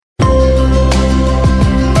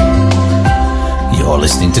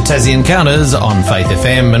listening to Tassie Encounters on Faith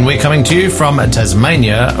FM, and we're coming to you from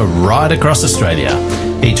Tasmania, right across Australia.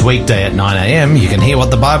 Each weekday at 9 a.m, you can hear what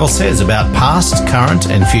the Bible says about past, current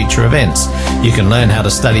and future events. You can learn how to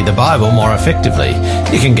study the Bible more effectively.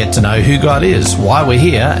 You can get to know who God is, why we're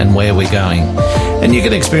here and where we're going. And you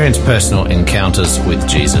can experience personal encounters with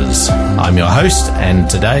Jesus. I'm your host, and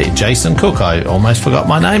today, Jason Cook. I almost forgot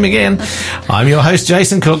my name again. I'm your host,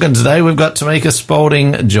 Jason Cook, and today we've got Tamika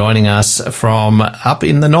Spaulding joining us from up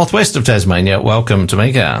in the northwest of Tasmania. Welcome,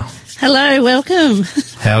 Tamika. Hello, welcome.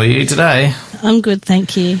 How are you today? I'm good,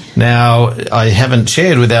 thank you. Now, I haven't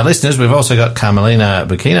shared with our listeners, we've also got Carmelina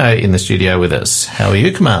Bocchino in the studio with us. How are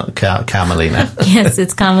you, Carmelina? Yes,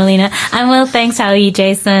 it's Carmelina. I'm well, thanks. How are you,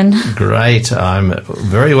 Jason? Great. I'm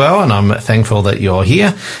very well, and I'm thankful that you're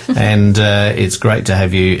here, and it's great to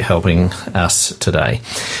have you helping us today.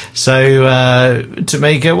 So,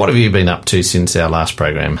 Tamika, what have you been up to since our last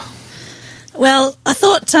program? Well, I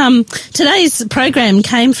thought today's program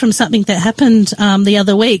came from something that happened the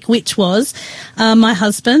other week, which was my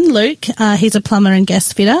husband, Luke. He's a plumber and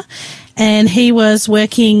gas fitter, and he was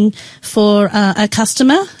working for a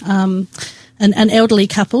customer, an elderly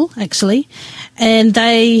couple, actually, and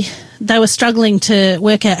they were struggling to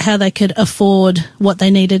work out how they could afford what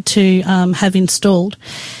they needed to have installed.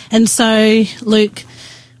 And so Luke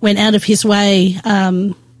went out of his way,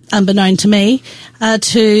 unbeknown to me,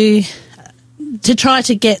 to try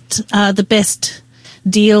to get the best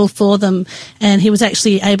deal for them, and he was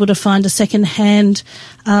actually able to find a second-hand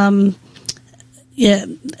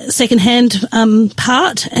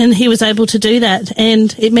part, and he was able to do that,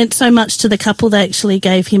 and it meant so much to the couple. They actually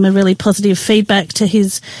gave him a really positive feedback to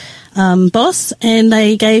his boss, and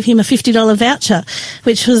they gave him a $50 voucher,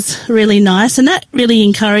 which was really nice, and that really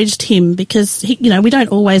encouraged him because we don't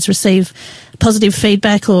always receive positive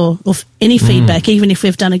feedback or any feedback, even if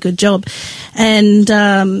we've done a good job. And,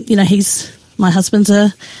 my husband's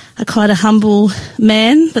quite a humble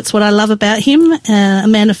man. That's what I love about him, a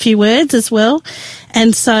man of few words as well.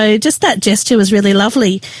 And so just that gesture was really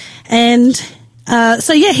lovely. And,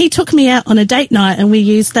 he took me out on a date night, and we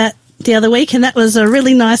used that the other week, and that was a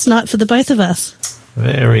really nice night for the both of us.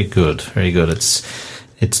 Very good, very good.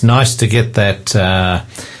 It's nice to get that,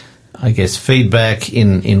 feedback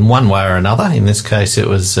in one way or another. In this case, it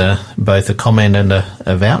was both a comment and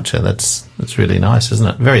a voucher. That's really nice, isn't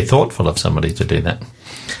it? Very thoughtful of somebody to do that.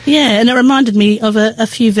 Yeah, and it reminded me of a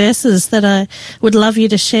few verses that I would love you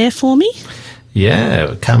to share for me.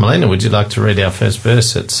 Yeah, Carmelina, would you like to read our first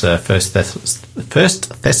verse? It's First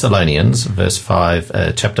Thessalonians,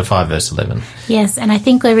 chapter 5, verse 11. Yes, and I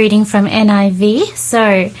think we're reading from NIV.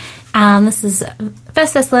 So this is 1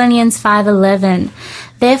 Thessalonians 5:11.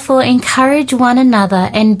 Therefore, encourage one another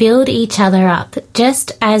and build each other up,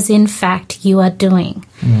 just as in fact you are doing.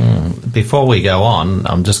 Before we go on,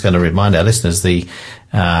 I'm just going to remind our listeners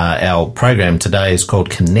our program today is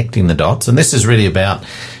called Connecting the Dots, and this is really about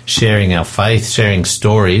sharing our faith, sharing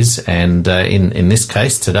stories, and in this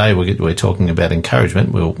case today we're talking about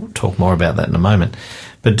encouragement. We'll talk more about that in a moment.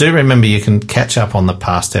 But do remember you can catch up on the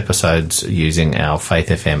past episodes using our Faith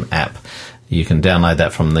FM app. You can download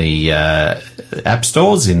that from the app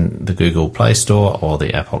stores in the Google Play Store or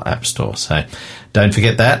the Apple App Store. So don't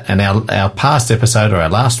forget that. And our past episode, or our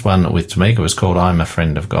last one with Tamika, was called I'm a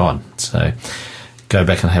Friend of God. So go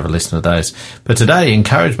back and have a listen to those. But today,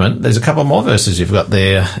 encouragement, there's a couple more verses you've got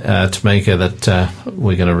there, Tamika, that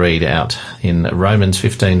we're going to read out in Romans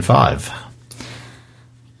 15:5.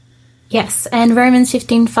 Yes, and Romans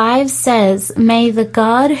 15:5 says, "May the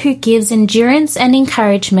God who gives endurance and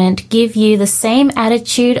encouragement give you the same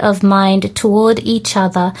attitude of mind toward each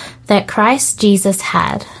other that Christ Jesus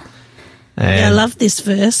had." I love this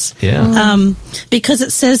verse. Yeah. Because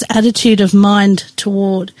it says attitude of mind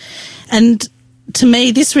toward. And to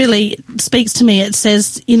me, this really speaks to me. It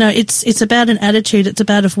says, it's about an attitude. It's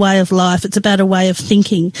about a way of life. It's about a way of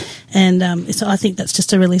thinking. And so I think that's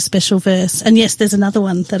just a really special verse. And yes, there's another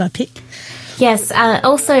one that I picked. Yes,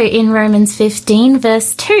 also in Romans 15,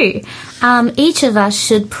 verse 2, each of us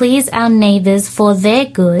should please our neighbours for their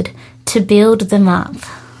good, to build them up.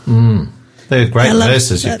 They're great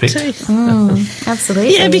verses you've picked.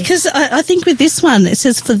 Absolutely. Yeah, because I think with this one, it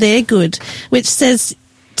says for their good, which says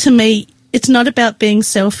to me, it's not about being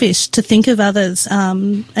selfish to think of others,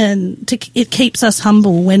 and it keeps us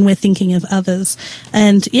humble when we're thinking of others.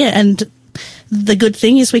 And the good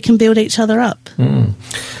thing is we can build each other up.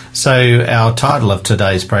 So our title of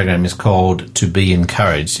today's program is called To Be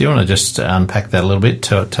Encouraged. Do you want to just unpack that a little bit?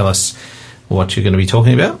 Tell us what you're going to be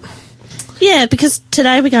talking about? Yeah, because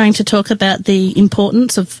today we're going to talk about the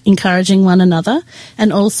importance of encouraging one another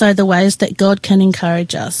and also the ways that God can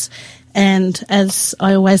encourage us. And as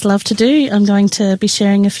I always love to do, I'm going to be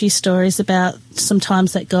sharing a few stories about some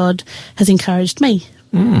times that God has encouraged me.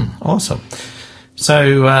 Awesome.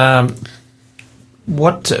 So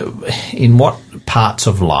in what parts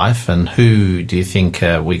of life and who do you think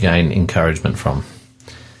we gain encouragement from?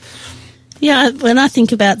 Yeah, when I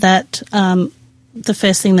think about that, the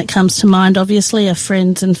first thing that comes to mind, obviously, are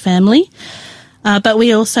friends and family. But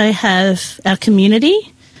we also have our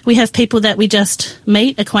community. We have people that we just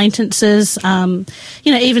meet, acquaintances,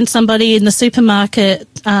 even somebody in the supermarket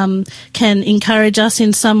can encourage us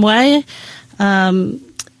in some way.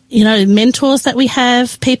 Mentors that we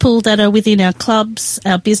have, people that are within our clubs,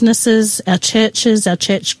 our businesses, our churches, our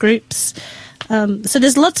church groups. So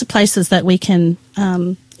there's lots of places that we can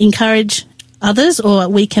encourage others, or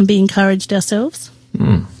we can be encouraged ourselves.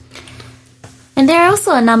 And there are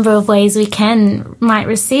also a number of ways we might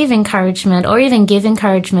receive encouragement or even give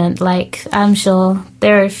encouragement. Like, I'm sure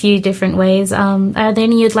there are a few different ways. Are there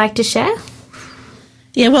any you'd like to share?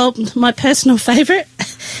 Yeah, well, my personal favourite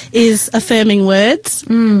is affirming words.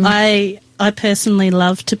 I personally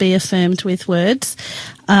love to be affirmed with words,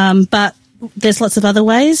 but there's lots of other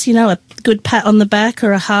ways, a good pat on the back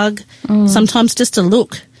or a hug, sometimes just a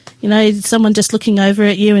look, someone just looking over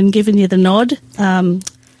at you and giving you the nod,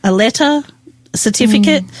 a letter, a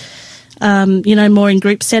certificate, more in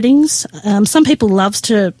group settings. Some people love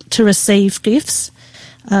to receive gifts.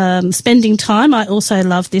 Spending time, I also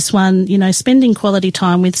love this one, spending quality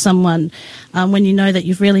time with someone when you know that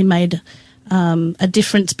you've really made a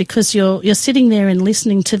difference because you're sitting there and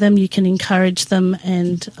listening to them, you can encourage them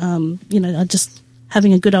and, just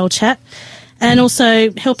having a good old chat and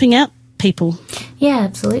also helping out people. Yeah,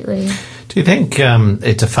 absolutely. Do you think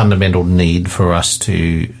it's a fundamental need for us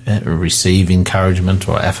to receive encouragement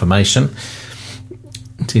or affirmation?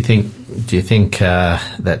 Do you think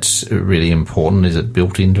that's really important? Is it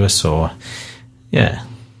built into us, or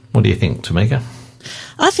what do you think, Tamika?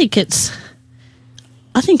 I think it's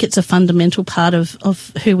a fundamental part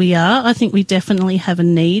of who we are. I think we definitely have a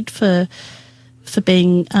need for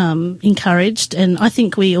being encouraged, and I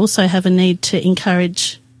think we also have a need to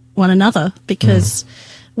encourage one another because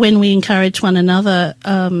when we encourage one another,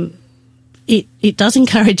 it does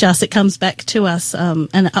encourage us. It comes back to us and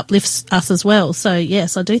it uplifts us as well. So,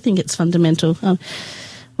 yes, I do think it's fundamental.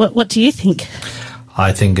 What do you think?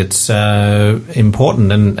 I think it's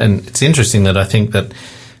important, and it's interesting that I think that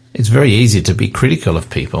it's very easy to be critical of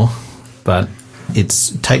people, but it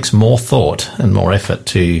takes more thought and more effort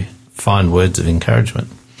to find words of encouragement.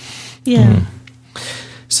 Yeah.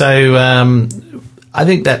 So I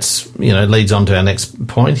think that's, leads on to our next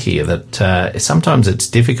point here, that sometimes it's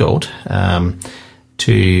difficult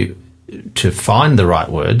to find the right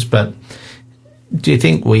words, but do you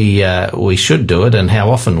think we should do it, and how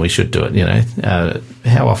often we should do it?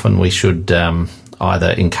 How often we should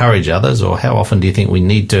either encourage others, or how often do you think we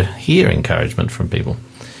need to hear encouragement from people?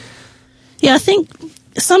 Yeah, I think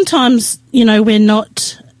sometimes, we're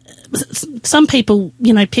not... Some people,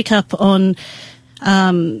 pick up on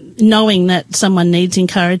knowing that someone needs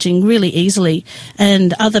encouraging really easily,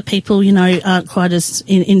 and other people, aren't quite as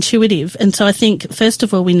intuitive. And so I think, first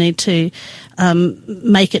of all, we need to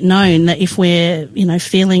make it known that if we're,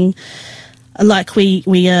 feeling like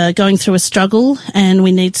we are going through a struggle and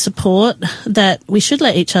we need support, that we should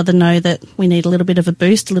let each other know that we need a little bit of a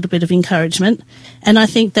boost, a little bit of encouragement. And I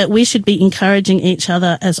think that we should be encouraging each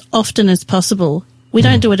other as often as possible. We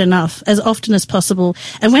don't do it enough, as often as possible.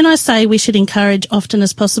 And when I say we should encourage often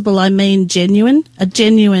as possible, I mean a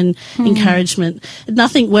genuine encouragement.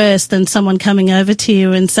 Nothing worse than someone coming over to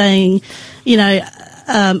you and saying,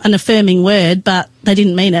 an affirming word, but they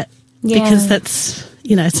didn't mean it. Yeah. Because that's,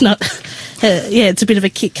 it's not, it's a bit of a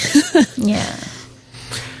kick. Yeah.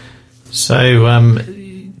 So,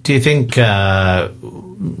 do you think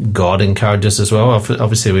God encourages as well?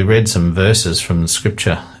 Obviously, we read some verses from the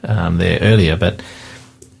scripture there earlier, but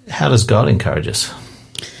how does God encourage us?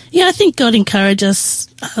 Yeah, I think God encourages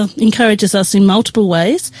us in multiple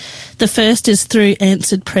ways. The first is through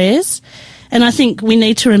answered prayers, and I think we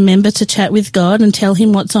need to remember to chat with God and tell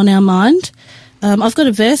him what's on our mind. I've got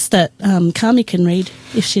a verse that Carmi can read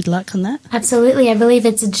if she'd like on that. Absolutely. I believe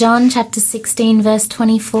it's John chapter 16, verse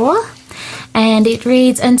 24. And it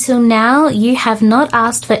reads, "Until now you have not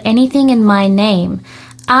asked for anything in my name.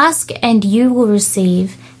 Ask and you will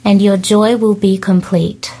receive, and your joy will be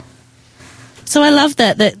complete." So I love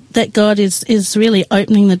that God is really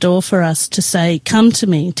opening the door for us to say, come to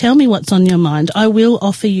me, tell me what's on your mind. I will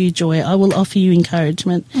offer you joy. I will offer you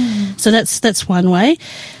encouragement. So that's one way.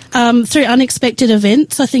 Through unexpected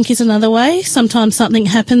events, I think, is another way. Sometimes something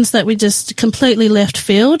happens that we just completely left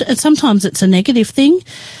field, and sometimes it's a negative thing.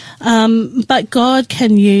 But God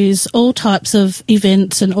can use all types of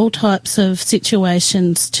events and all types of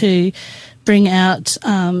situations to bring out,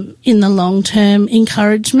 in the long term,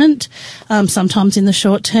 encouragement, sometimes in the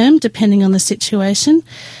short term, depending on the situation.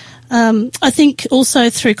 I think also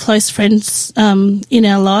through close friends in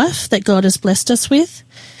our life that God has blessed us with,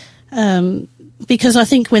 because I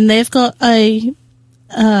think when they've got a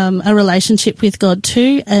relationship with God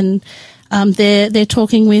too, and they're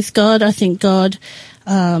talking with God, I think God,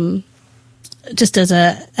 just as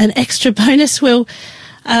an extra bonus, will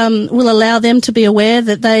allow them to be aware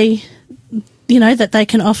that they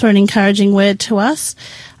can offer an encouraging word to us.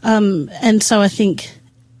 And so I think,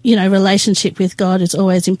 relationship with God is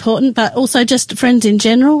always important, but also just friends in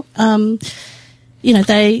general,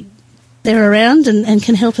 they're around and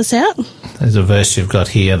can help us out. There's a verse you've got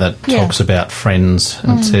here that talks about friends.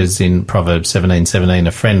 It says in Proverbs 17:17,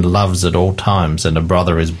 a friend loves at all times and a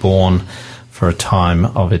brother is born for a time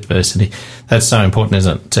of adversity. That's so important,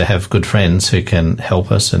 isn't it, to have good friends who can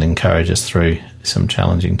help us and encourage us through some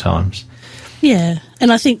challenging times. Yeah,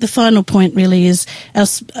 and I think the final point really is our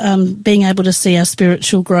being able to see our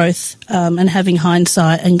spiritual growth and having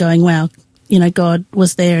hindsight and going, wow, God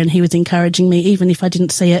was there and he was encouraging me, even if I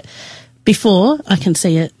didn't see it before, I can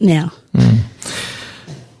see it now.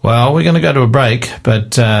 Well, we're going to go to a break,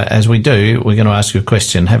 but as we do, we're going to ask you a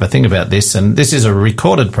question. Have a think about this. And this is a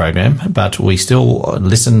recorded program, but we still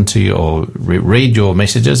listen to or read your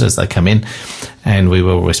messages as they come in, and we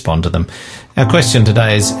will respond to them. Our question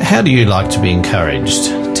today is, how do you like to be encouraged?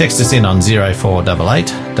 Text us in on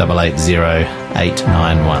 0488 880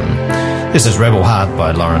 891. This is Rebel Heart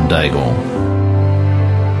by Lauren Daigle.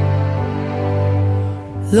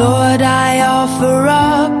 Lord, I offer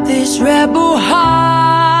up this rebel heart,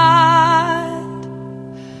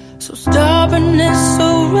 so stubborn and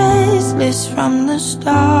so restless from the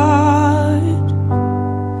start.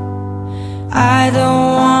 I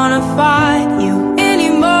don't wanna fight you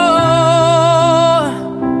anymore,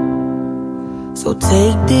 so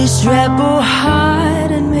take this rebel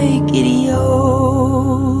heart and make it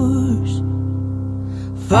yours.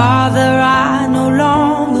 Father, I no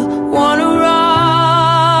longer wanna run.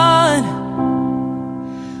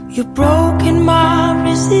 You've broken my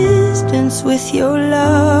resistance with your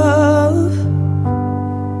love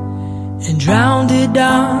and drowned it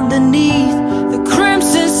underneath the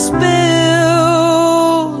crimson spill.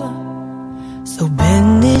 So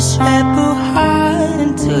bend this rebel heart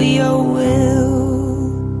into your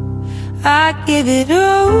will. I give it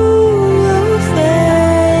over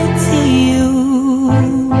to you.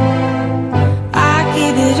 I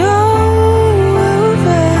give it over.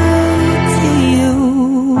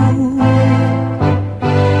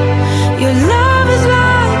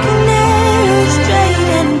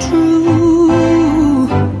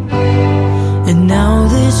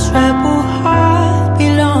 Rebel heart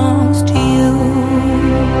belongs to you.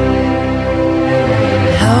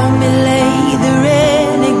 Help me lay the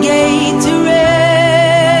renegade to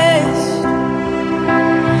rest.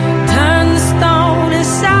 Turn the stone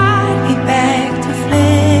inside me back to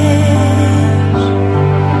flesh.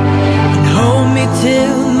 And hold me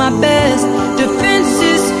till my best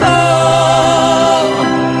defenses fall.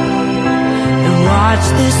 And watch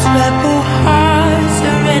this rebel heart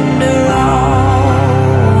surrender all.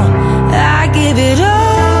 Give it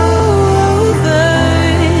over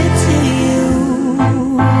to you.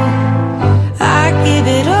 I give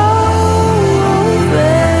it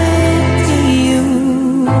over to you.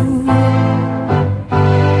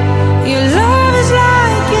 Your love is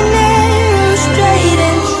like an arrow, straight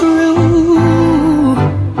and true.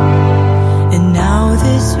 And now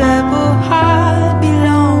this rebel heart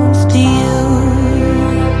belongs to you.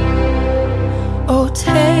 Oh,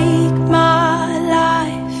 take my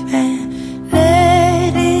life and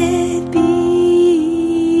let it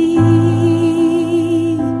be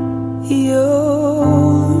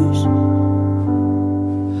yours.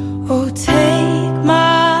 Oh, take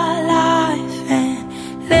my life and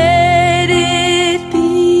let it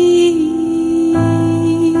be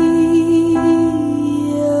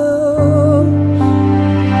yours.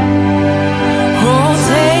 Oh,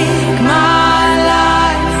 take my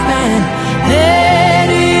life and let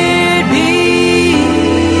it be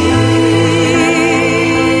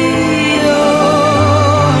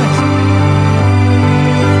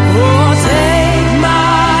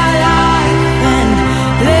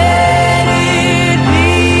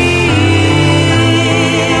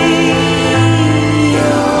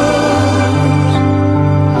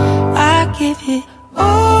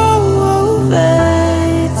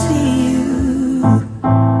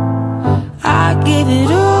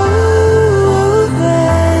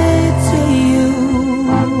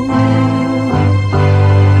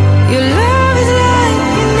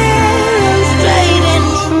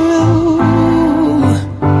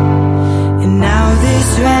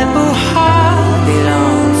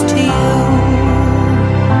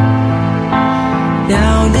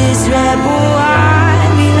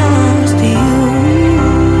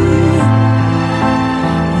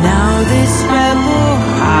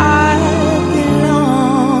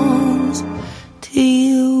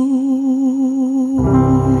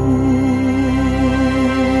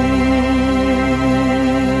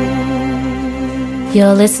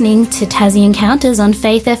You're listening to Tassie Encounters on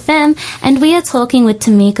Faith FM, and we are talking with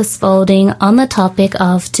Tamika Spaulding on the topic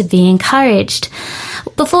of to be encouraged.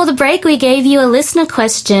 Before the break, we gave you a listener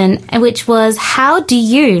question, which was, how do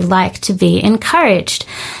you like to be encouraged?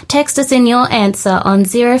 Text us in your answer on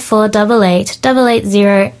 0488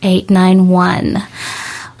 880 891.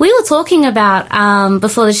 We were talking about,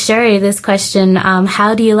 before the show, this question,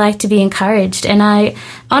 how do you like to be encouraged? And I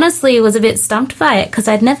honestly was a bit stumped by it because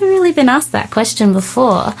I'd never really been asked that question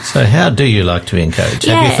before. So how do you like to be encouraged?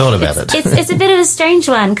 Yeah, have you thought about it? It's a bit of a strange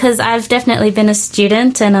one because I've definitely been a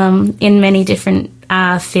student and in many different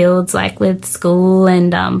fields, like with school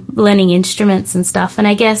and learning instruments and stuff. And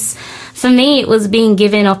I guess for me it was being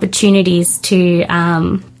given opportunities to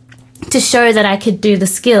show that I could do the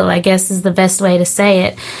skill, I guess is the best way to say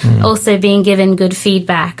it. Also being given good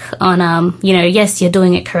feedback on, yes, you're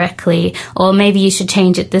doing it correctly, or maybe you should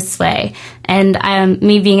change it this way. And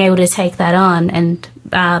me being able to take that on and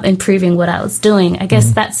improving what I was doing. I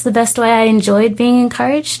guess that's the best way I enjoyed being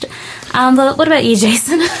encouraged. But what about you,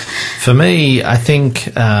 Jason? For me, I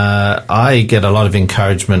think I get a lot of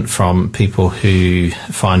encouragement from people who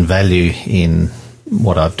find value in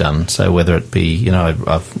what I've done. So whether it be,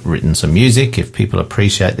 I've written some music, if people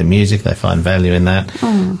appreciate the music, they find value in that.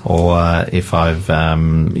 Or if I've,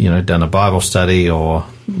 done a Bible study or,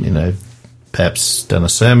 perhaps done a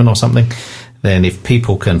sermon or something, then if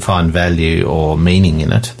people can find value or meaning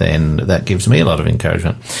in it, then that gives me a lot of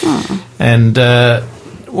encouragement. And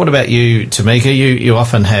what about you, Tamika? You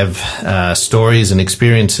often have stories and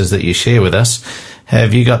experiences that you share with us.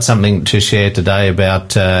 Have you got something to share today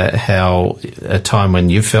about how a time when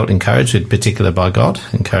you felt encouraged, in particular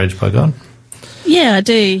encouraged by God? Yeah, I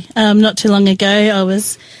do. Not too long ago, I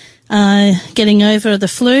was getting over the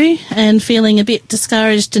flu and feeling a bit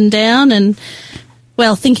discouraged and down and,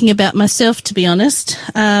 thinking about myself, to be honest,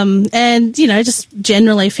 and, just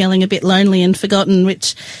generally feeling a bit lonely and forgotten,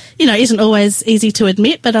 which, isn't always easy to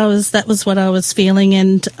admit, but that was what I was feeling.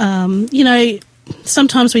 And,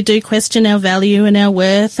 sometimes we do question our value and our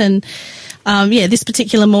worth. And, this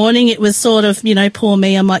particular morning, it was sort of, poor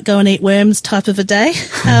me, I might go and eat worms type of a day.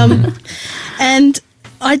 And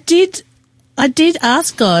I did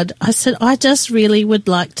ask God, I said, I just really would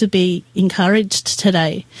like to be encouraged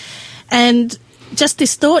today. And just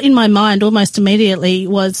this thought in my mind almost immediately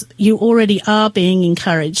was, you already are being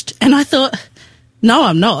encouraged. And I thought, no,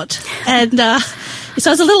 I'm not. And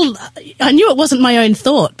so I knew it wasn't my own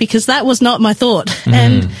thought because that was not my thought.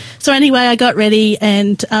 And so anyway, I got ready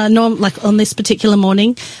and on this particular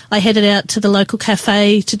morning, I headed out to the local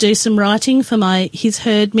cafe to do some writing for His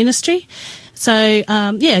Heard ministry. So,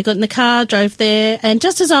 I got in the car, drove there, and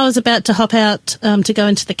just as I was about to hop out to go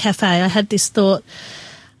into the cafe, I had this thought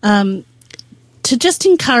to just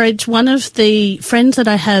encourage one of the friends that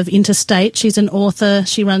I have interstate. She's an author.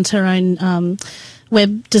 She runs her own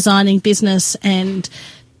web designing business, and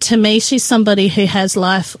to me, she's somebody who has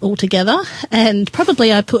life all together, and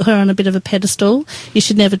probably I put her on a bit of a pedestal. You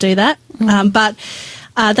should never do that. But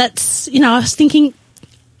that's, I was thinking,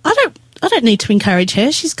 I don't need to encourage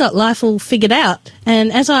her. She's got life all figured out.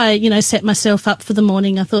 And as I, set myself up for the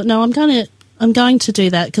morning, I thought, no, I'm going to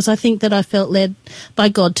do that because I think that I felt led by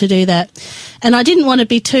God to do that. And I didn't want to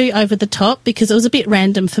be too over the top because it was a bit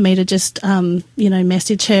random for me to just,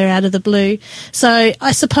 message her out of the blue. So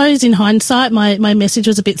I suppose in hindsight, my message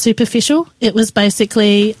was a bit superficial. It was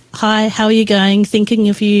basically, hi, how are you going? Thinking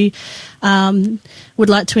of you, would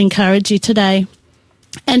like to encourage you today.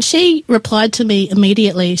 And she replied to me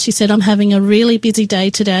immediately. She said, I'm having a really busy day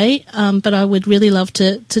today, but I would really love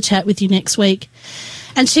to chat with you next week.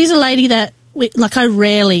 And she's a lady that, I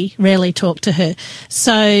rarely talk to her.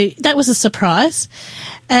 So that was a surprise.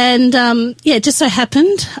 And, it just so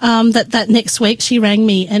happened that next week she rang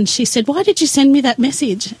me and she said, why did you send me that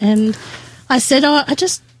message? And I said, I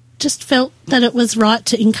just felt that it was right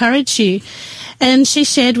to encourage you. And she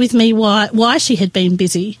shared with me why she had been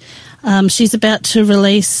busy. She's about to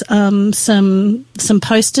release some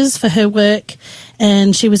posters for her work,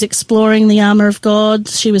 and she was exploring the armour of God.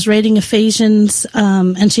 She was reading Ephesians,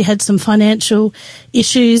 and she had some financial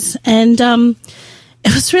issues. And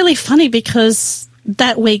it was really funny because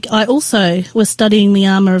that week I also was studying the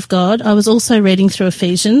armour of God. I was also reading through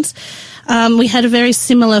Ephesians. We had a very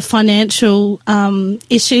similar financial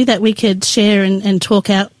issue that we could share and talk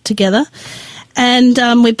out together. And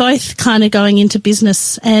we're both kind of going into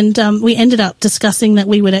business, and we ended up discussing that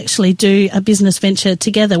we would actually do a business venture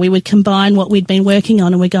together. We would combine what we'd been working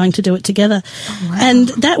on and we're going to do it together. Oh, wow. And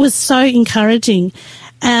that was so encouraging.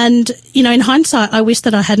 And, in hindsight, I wish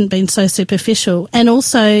that I hadn't been so superficial, and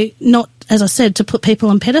also not, as I said, to put people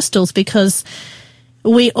on pedestals, because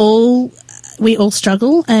we all we all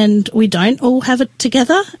struggle and we don't all have it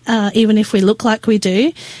together, even if we look like we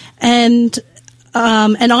do. And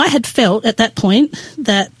I had felt at that point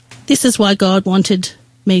that this is why God wanted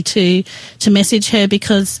me to message her,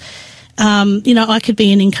 because, I could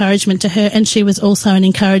be an encouragement to her, and she was also an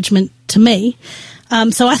encouragement to me.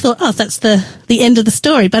 So I thought, that's the end of the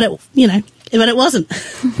story, but it wasn't.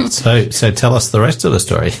 So tell us the rest of the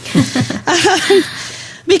story.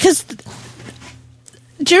 Because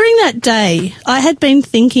during that day, I had been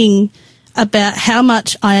thinking about how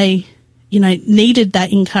much I, needed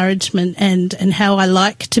that encouragement and how I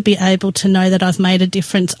like to be able to know that I've made a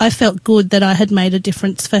difference. I felt good that I had made a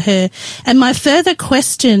difference for her. And my further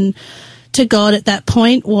question to God at that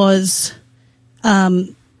point was,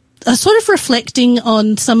 sort of reflecting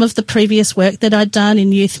on some of the previous work that I'd done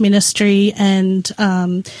in youth ministry, and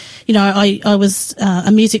I was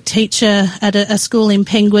a music teacher at a school in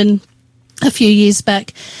Penguin a few years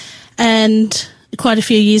back, and quite a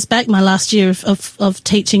few years back. My last year of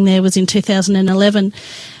teaching there was in 2011,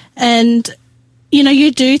 and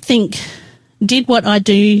you do think, did what I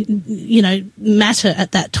do matter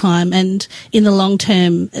at that time, and in the long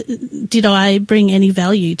term, did I bring any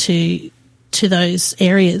value to those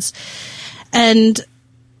areas? And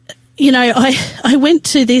I went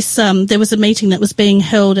to this, there was a meeting that was being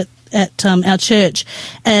held at our church,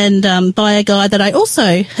 and by a guy that I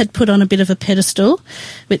also had put on a bit of a pedestal,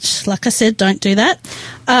 which, like I said, don't do that.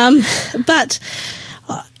 But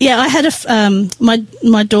I had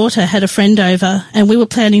my daughter had a friend over, and we were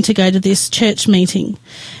planning to go to this church meeting.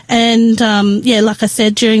 And like I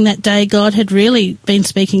said, during that day, God had really been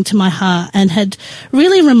speaking to my heart and had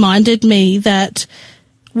really reminded me that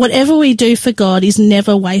whatever we do for God is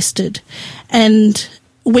never wasted. And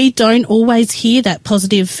we don't always hear that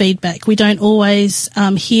positive feedback. We don't always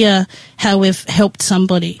hear how we've helped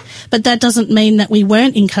somebody. But that doesn't mean that we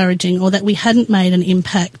weren't encouraging or that we hadn't made an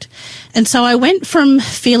impact. And so I went from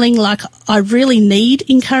feeling like I really need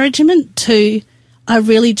encouragement to I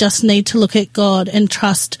really just need to look at God and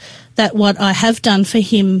trust that what I have done for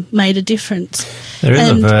him made a difference. There is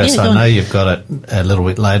a verse, I know you've got it a little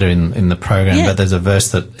bit later in the program, but there's a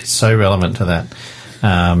verse that is so relevant to that.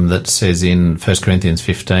 That says in 1 Corinthians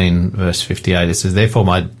 15, verse 58, it says, "Therefore,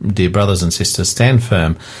 my dear brothers and sisters, stand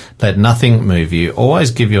firm. Let nothing move you.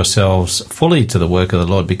 Always give yourselves fully to the work of the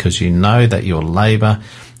Lord, because you know that your labour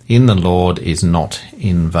in the Lord is not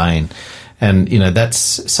in vain." And,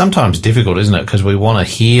 that's sometimes difficult, isn't it? Because we want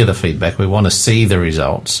to hear the feedback. We want to see the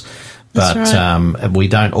results. But right. We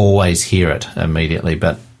don't always hear it immediately.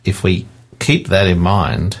 But if we keep that in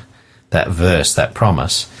mind, that verse, that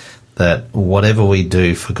promise, that whatever we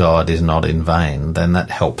do for God is not in vain, then that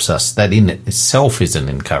helps us. That in itself is an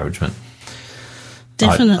encouragement.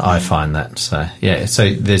 Definitely. I find that. So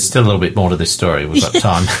there's still a little bit more to this story. We've got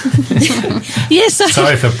time. Yes.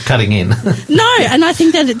 Sorry for cutting in. No, and I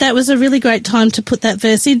think that was a really great time to put that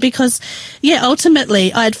verse in, because,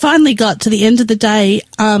 ultimately I had finally got to the end of the day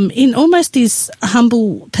in almost this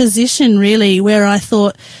humble position, really, where I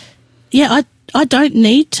thought, I don't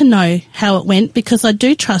need to know how it went, because I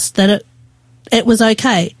do trust that it was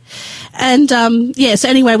okay. And, so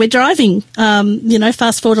anyway, we're driving,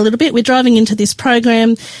 fast forward a little bit. We're driving into this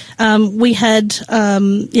program. We had,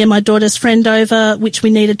 my daughter's friend over, which we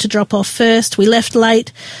needed to drop off first. We left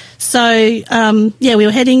late. So, we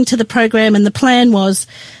were heading to the program, and the plan was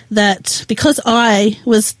that because I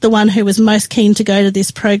was the one who was most keen to go to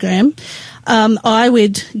this program, I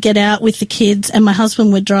would get out with the kids and my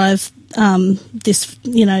husband would drive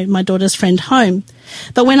my daughter's friend home.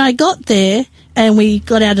 But when I got there and we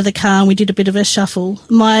got out of the car and we did a bit of a shuffle,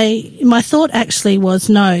 my thought actually was,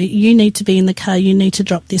 no, you need to be in the car, you need to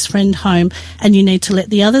drop this friend home, and you need to let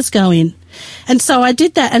the others go in. And so I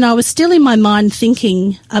did that, and I was still in my mind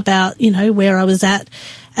thinking about, where I was at.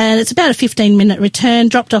 And it's about a 15-minute return,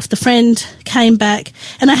 dropped off the friend, came back,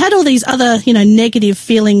 and I had all these other, negative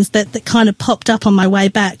feelings that kind of popped up on my way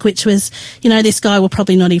back, which was, this guy will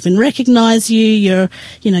probably not even recognise you.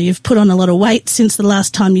 You've put on a lot of weight since the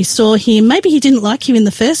last time you saw him. Maybe he didn't like you in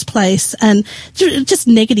the first place, and just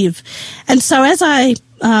negative. And so as I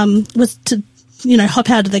was to, hop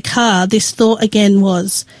out of the car, this thought again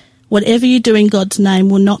was, whatever you do in God's name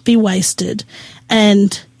will not be wasted.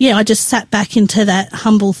 And I just sat back into that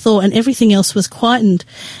humble thought, and everything else was quietened.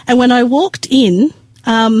 And when I walked in,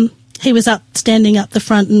 he was standing up the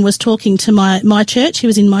front and was talking to my church. He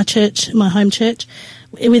was in my church, my home church,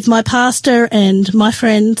 with my pastor and my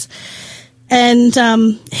friends. And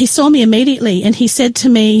he saw me immediately, and he said to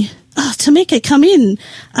me, "Oh, Tamika, come in.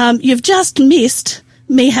 You've just missed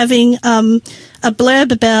me having a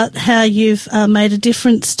blurb about how you've made a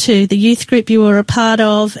difference to the youth group you were a part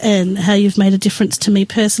of and how you've made a difference to me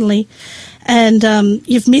personally. And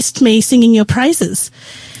you've missed me singing your praises.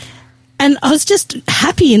 And I was just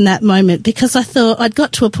happy in that moment because I thought I'd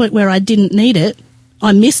got to a point where I didn't need it.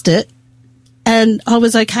 I missed it. And I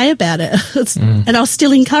was okay about it. And I was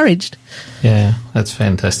still encouraged. Yeah, that's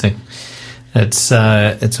fantastic. It's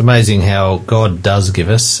amazing how God does give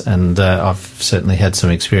us, and I've certainly had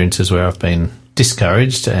some experiences where I've been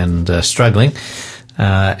discouraged and struggling,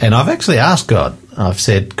 and I've actually asked God. I've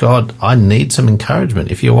said, God, I need some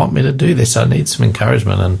encouragement. If you want me to do this, I need some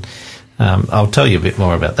encouragement, and I'll tell you a bit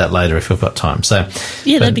more about that later if we've got time. So,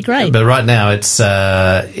 yeah, that'd be great. But right now it's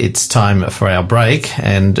time for our break.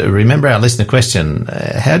 And remember our listener question: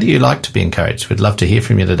 how do you like to be encouraged? We'd love to hear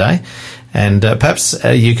from you today. And perhaps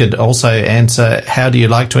you could also answer: how do you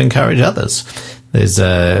like to encourage others? There's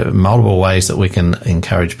multiple ways that we can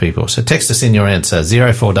encourage people. So text us in your answer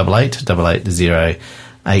 0488 880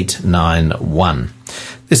 891.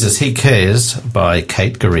 This is He Cares by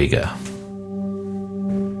Kate Garriga.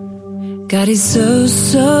 God is so,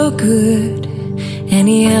 so good, and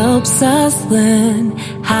He helps us learn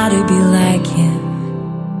how to be like Him.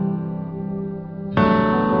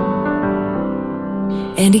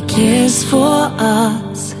 And He cares for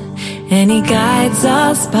us, and He guides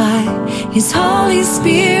us by His Holy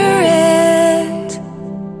Spirit.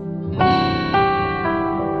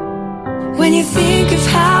 When you think of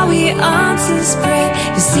how He answers prayer,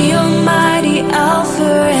 you see Almighty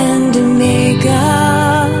Alpha and Omega.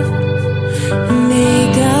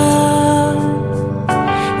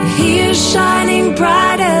 He is shining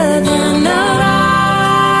brighter than the light.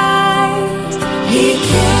 He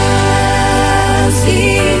cares,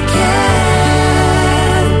 He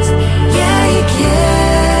cares, yeah, He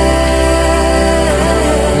cares.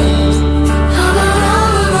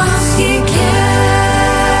 All of us, He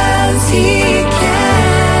cares, He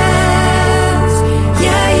cares,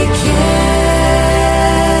 yeah, He cares.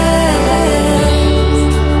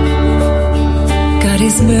 God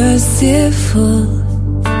is merciful,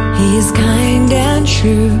 He is kind and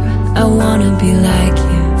true. I wanna be like Him.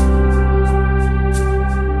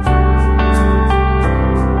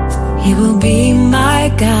 He will be my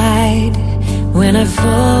guide. When I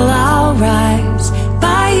fall, I'll rise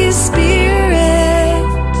by His Spirit.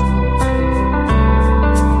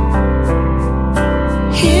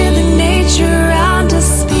 Hear the nature around us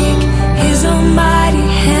speak, His almighty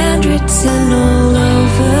hand written all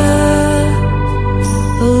over,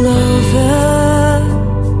 all over.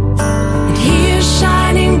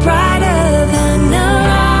 Shining brighter than the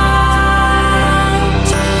light.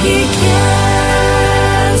 He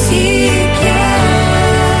cares, He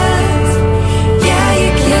cares, yeah, He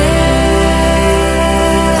cares.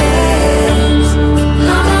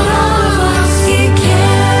 All of us, He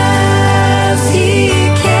cares, He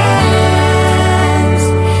cares,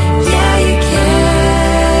 yeah, He cares.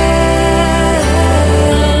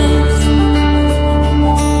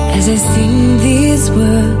 As I sing these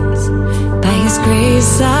words, by His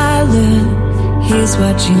grace I learn He's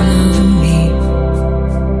watching over me.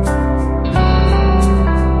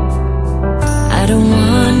 I don't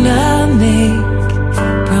wanna make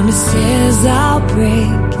promises I'll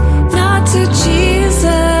break, not to Jesus.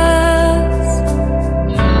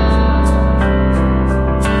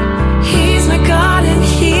 He's my God and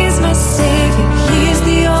He's my Savior. He's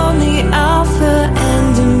the only Alpha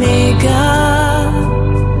and Omega.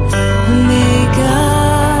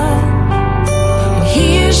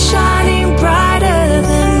 Shining brighter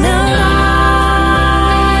than the light.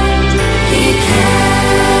 He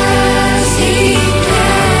cares, He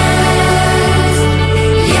cares,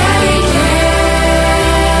 yeah, He cares.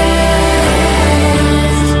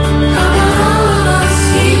 All of us,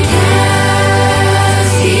 He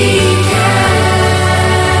cares, He cares,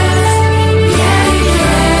 yeah, He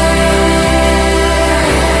cares.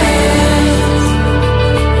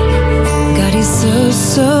 God is so,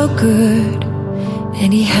 so good,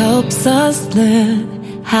 and He helps us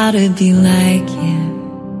learn how to be like Him.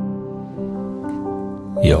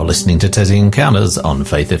 You're listening to Tassie Encounters on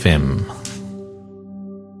Faith FM.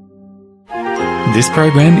 This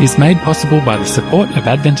program is made possible by the support of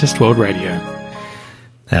Adventist World Radio.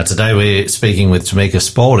 Now today we're speaking with Tamika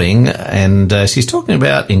Spaulding, and she's talking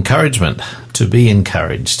about encouragement, to be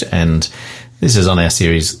encouraged, and this is on our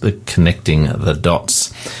series, The Connecting the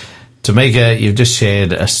Dots. Tamika, you've just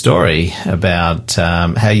shared a story about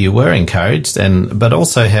how you were encouraged, but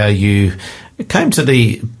also how you came to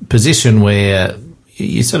the position where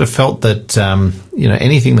you sort of felt that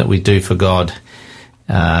anything that we do for God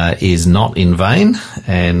is not in vain,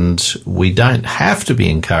 and we don't have to be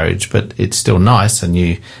encouraged, but it's still nice. And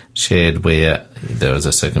you shared where there was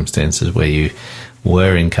a circumstances where you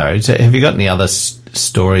were encouraged. Have you got any other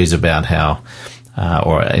stories about how,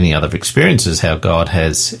 or any other experiences how God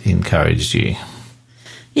has encouraged you?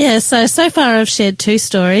 Yeah, so far I've shared 2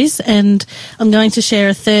 stories, and I'm going to share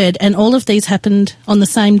a third, and all of these happened on the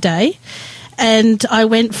same day. And I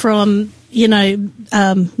went from,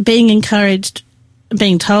 being encouraged,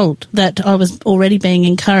 being told that I was already being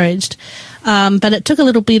encouraged, but it took a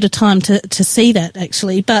little bit of time to see that,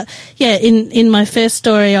 actually. But yeah, in my first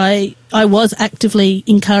story, I was actively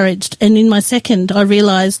encouraged, and in my second, I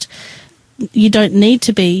realised you don't need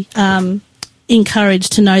to be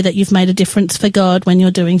encouraged to know that you've made a difference for God when you're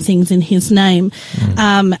doing things in His name.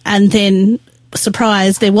 And then,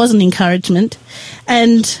 surprise, there was an encouragement,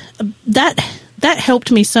 and that helped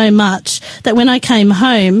me so much that when I came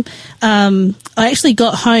home, I actually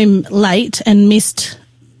got home late and missed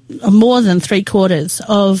more than 3/4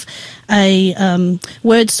 of a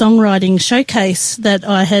word songwriting showcase that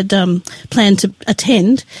I had planned to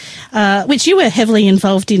attend, which you were heavily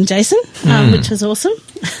involved in, Jason, which was awesome.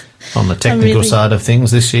 On the technical side of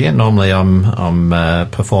things this year, normally I'm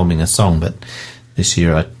performing a song, but this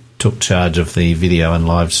year I took charge of the video and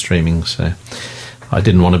live streaming, so I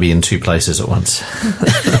didn't want to be in 2 places at once.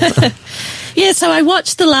 Yeah, so I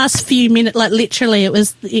watched the last few minutes, like literally it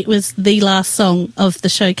was the last song of the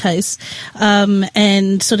showcase,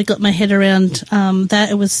 and sort of got my head around that.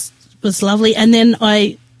 It was lovely. And then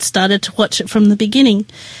I started to watch it from the beginning.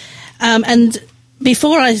 And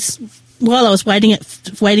while I was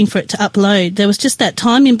waiting for it to upload, there was just that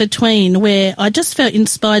time in between where I just felt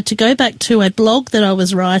inspired to go back to a blog that I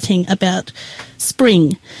was writing about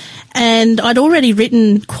spring. And I'd already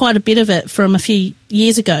written quite a bit of it from a few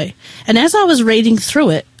years ago. And as I was reading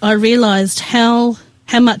through it, I realised how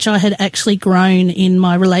much I had actually grown in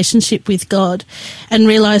my relationship with God, and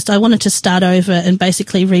realised I wanted to start over and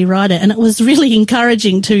basically rewrite it. And it was really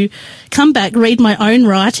encouraging to come back, read my own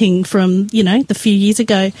writing from, the few years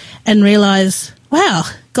ago, and realise, wow,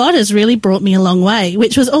 God has really brought me a long way,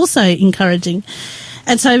 which was also encouraging.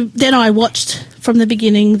 And so then I watched from the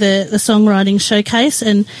beginning the songwriting showcase,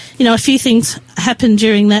 and, a few things happened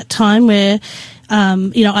during that time where,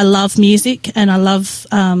 I love music, and I love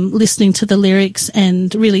listening to the lyrics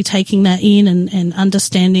and really taking that in and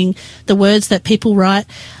understanding the words that people write.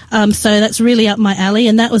 So that's really up my alley,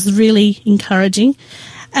 and that was really encouraging.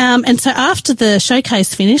 And so after the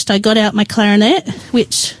showcase finished, I got out my clarinet,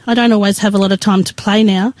 which I don't always have a lot of time to play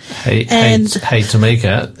now. Hey,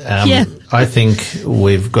 Tamika, yeah. I think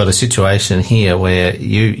we've got a situation here where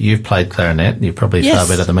you've played clarinet. You're probably far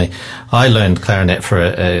better than me. I learned clarinet for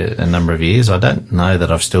a number of years. I don't know that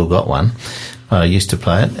I've still got one. I used to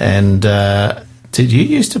play it. And did you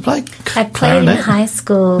used to play clarinet? I played in high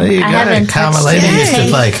school. There you go. Carmelina used to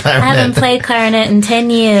play clarinet. I haven't played clarinet in 10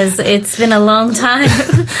 years. It's been a long time.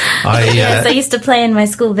 I used to play in my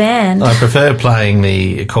school band. I prefer playing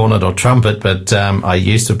the cornet or trumpet, but I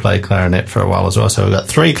used to play clarinet for a while as well. So we've got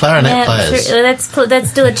 3 clarinet players. Let's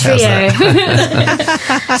do a trio.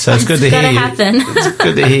 So it's good to hear you. Happen. It's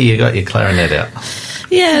good to hear you got your clarinet out.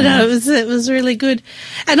 Yeah, no, it was really good.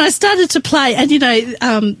 And I started to play, and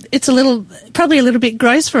it's probably a little bit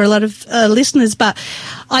gross for a lot of listeners, but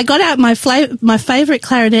I got out my favourite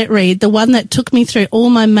clarinet reed, the one that took me through all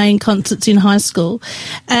my main concerts in high school.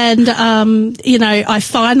 And, it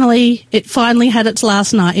finally had its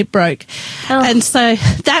last night. It broke. Oh. And so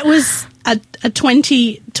that was a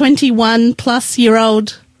 21 plus year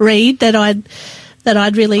old reed that I'd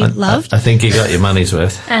really loved. I think you got your money's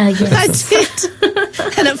worth. Yes. I did.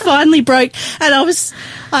 And it finally broke. And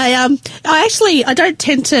I don't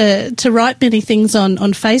tend to write many things on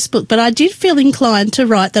Facebook, but I did feel inclined to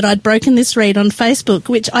write that I'd broken this reed on Facebook,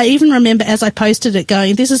 which I even remember as I posted it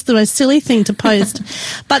going, this is the most silly thing to post.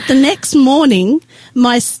 But the next morning,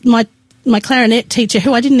 my clarinet teacher,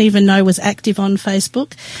 who I didn't even know was active on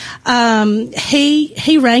Facebook,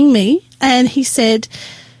 he rang me and he said,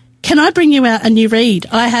 can I bring you out a new reed?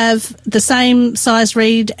 I have the same size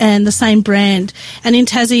reed and the same brand. And in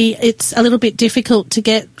Tassie, it's a little bit difficult to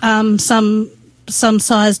get some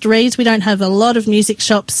sized reeds. We don't have a lot of music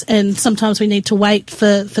shops, and sometimes we need to wait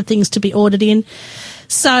for things to be ordered in.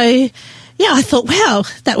 So, I thought, wow,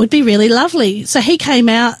 that would be really lovely. So he came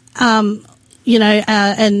out, and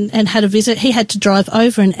had a visit. He had to drive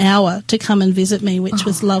over an hour to come and visit me, which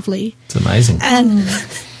was lovely. It's amazing. And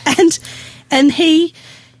he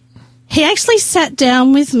actually sat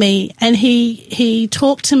down with me and he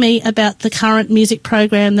talked to me about the current music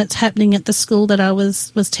program that's happening at the school that I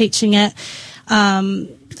was teaching at, and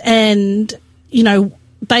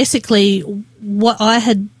basically what I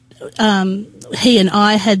had, he and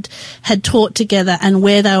I had taught together, and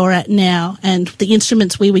where they were at now, and the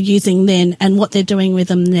instruments we were using then and what they're doing with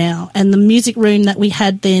them now, and the music room that we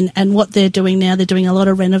had then and what they're doing now. They're doing a lot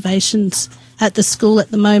of renovations at the school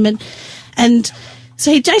at the moment. And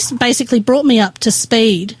so he just basically brought me up to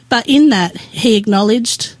speed. But in that, he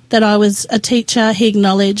acknowledged that I was a teacher. He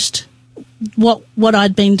acknowledged what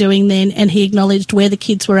I'd been doing then, and he acknowledged where the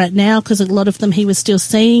kids were at now, because a lot of them he was still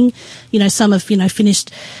seeing. Some have,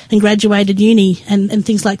 finished and graduated uni and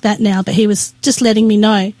things like that now, but he was just letting me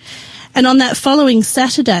know. And on that following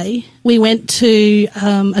Saturday, we went to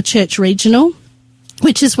a church regional,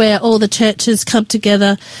 which is where all the churches come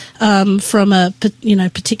together from a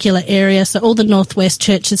particular area. So all the Northwest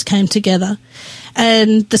churches came together.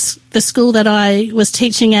 And the school that I was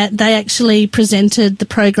teaching at, they actually presented the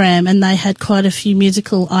program, and they had quite a few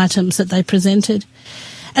musical items that they presented.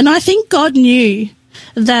 And I think God knew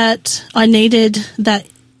that I needed that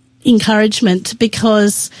encouragement,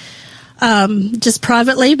 because just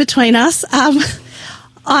privately between us,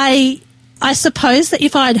 I suppose that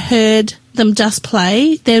if I'd heard them just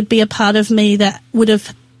play, there'd be a part of me that would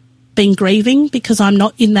have been grieving, because I'm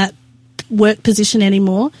not in that work position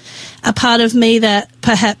anymore. A part of me that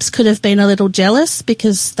perhaps could have been a little jealous,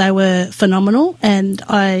 because they were phenomenal, and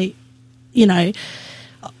I'm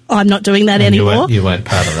not doing that anymore. You weren't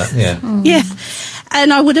part of that, yeah. Yeah.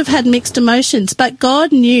 And I would have had mixed emotions, but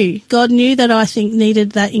God knew that I think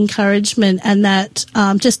needed that encouragement, and that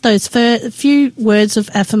just those few words of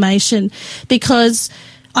affirmation, because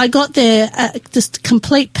I got there at just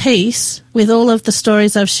complete peace with all of the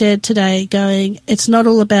stories I've shared today, going, it's not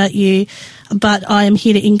all about you, but I am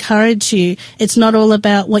here to encourage you. It's not all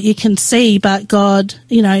about what you can see, but God,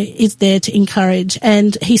 is there to encourage.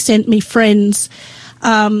 And he sent me friends,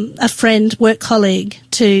 a friend, work colleague,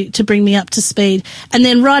 to bring me up to speed. And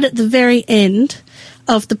then right at the very end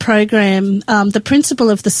of the program, the principal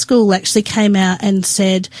of the school actually came out and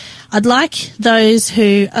said, I'd like those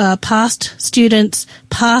who are past students,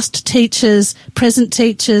 past teachers, present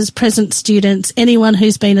students, anyone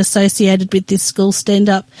who's been associated with this school, stand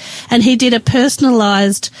up. And he did a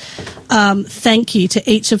personalised thank you to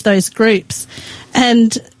each of those groups.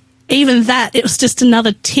 And even that, it was just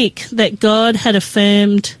another tick that God had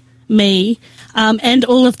affirmed me and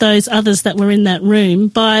all of those others that were in that room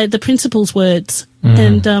by the principal's words.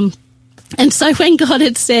 And so when God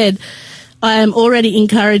had said, I am already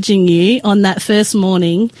encouraging you on that first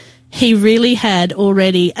morning, he really had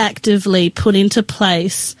already actively put into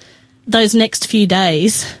place those next few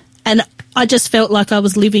days. And I just felt like I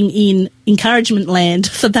was living in encouragement land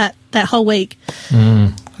for that whole week.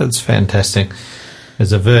 That's fantastic.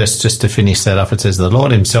 There's a verse, just to finish that up, it says, the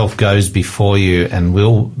Lord himself goes before you and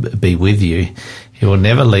will be with you. He will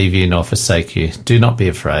never leave you nor forsake you. Do not be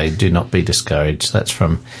afraid. Do not be discouraged. That's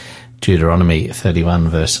from Deuteronomy 31,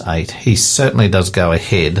 verse 8. He certainly does go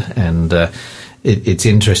ahead, and it's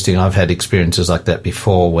interesting. I've had experiences like that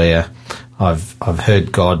before, where I've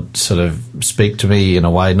heard God sort of speak to me in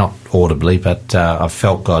a way, not audibly, but I've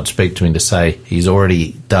felt God speak to me to say he's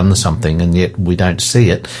already done something, and yet we don't see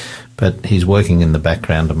it, but he's working in the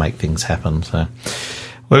background to make things happen. So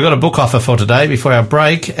we've got a book offer for today before our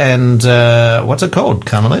break, and what's it called,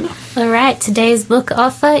 Carmelina? All right, today's book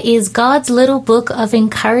offer is God's Little Book of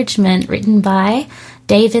Encouragement, written by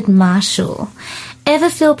David Marshall. Ever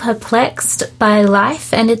feel perplexed by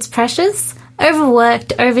life and its pressures?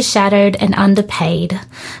 Overworked, overshadowed, and underpaid?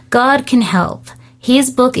 God can help. His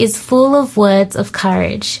book is full of words of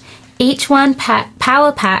courage, each one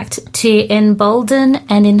power-packed to embolden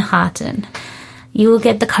and enhearten. You will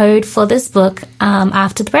get the code for this book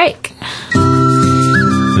after the break.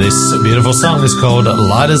 This beautiful song is called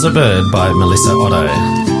Light as a Bird by Melissa Otto.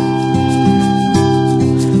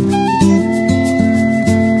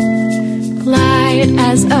 Light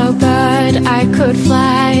as a bird, I could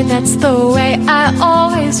fly. That's the way I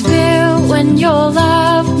always feel when your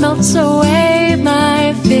love melts away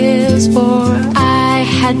my fears. For I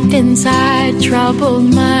had been sad,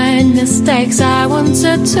 troubled mind, mistakes I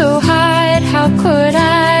wanted to hide. How could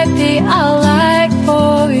I be alike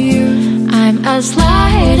for you? I'm as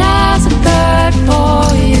light as a bird,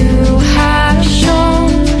 for you have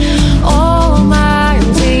shown all my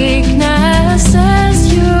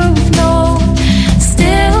weaknesses you've known.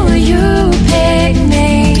 Still you pick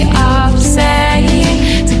me up,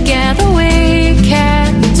 saying together we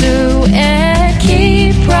can do it.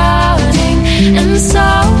 Keep running, and so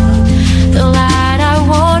the light I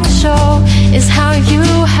want to show is how you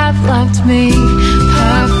have loved me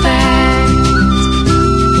perfect.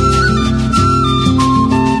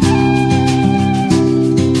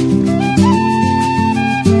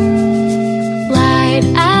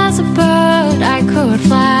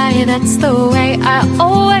 that's the way I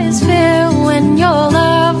always feel when your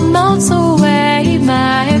love melts away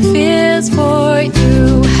my fears. For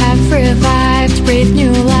you have revived, breathed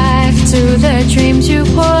new life to the dreams you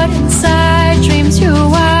put inside, dreams you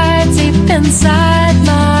were deep inside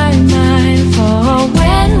my mind. For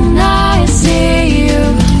when I see you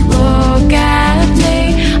look at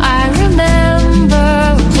me, I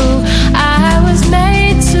remember who I was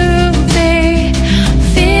made to be.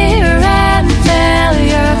 Fear and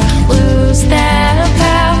failure lose their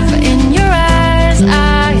power. In your eyes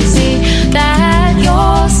I see that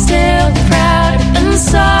you're still proud. And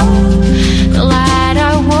so the light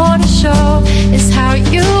I want to show is how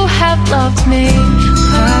you have loved me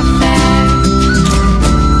perfect.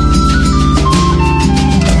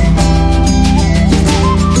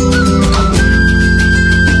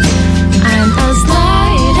 I'm as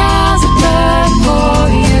light as a bird, for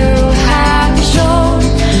you have shown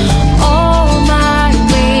all my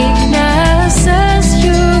weaknesses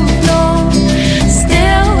you've known.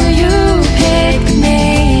 Still you pick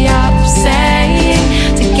me up, saying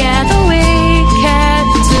together we can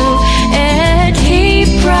do it. Keep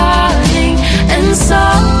running, and so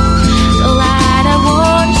the light I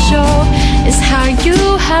want to show is how you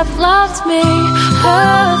have loved me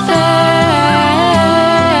perfect.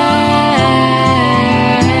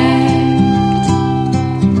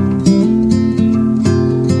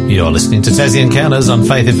 You're listening to Tassie Encounters on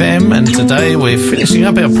Faith FM, and today we're finishing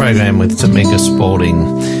up our program with Tamika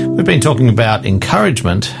Spaulding. We've been talking about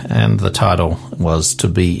encouragement, and the title was To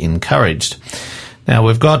Be Encouraged. Now,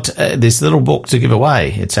 we've got this little book to give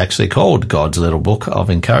away. It's actually called God's Little Book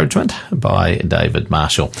of Encouragement by David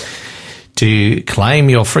Marshall. To claim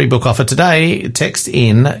your free book offer today, text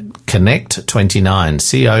in Connect29,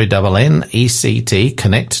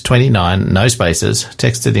 CONNECT, Connect29, no spaces.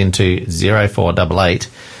 Text it into 0488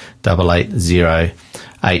 880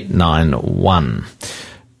 891.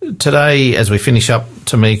 Today, as we finish up,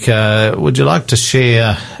 Tamika, would you like to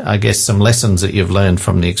share, I guess, some lessons that you've learned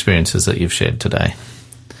from the experiences that you've shared today?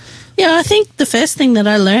 Yeah, I think the first thing that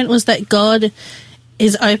I learned was that God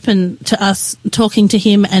is open to us talking to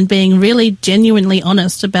him and being really genuinely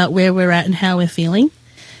honest about where we're at and how we're feeling.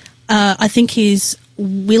 I think he's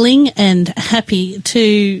willing and happy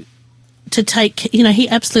to take, he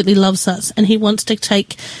absolutely loves us and he wants to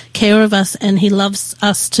take care of us, and he loves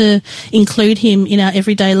us to include him in our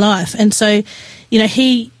everyday life. And so,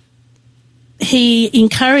 he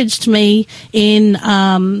encouraged me in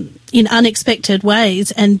unexpected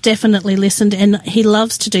ways and definitely listened, and he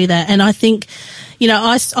loves to do that. And I think,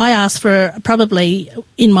 I asked for, probably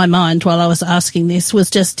in my mind while I was asking this, was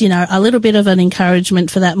just, a little bit of an encouragement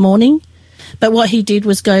for that morning. But what he did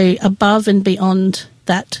was go above and beyond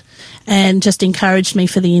that and just encouraged me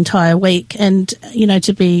for the entire week. And,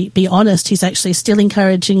 to be honest, he's actually still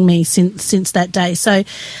encouraging me since that day. So,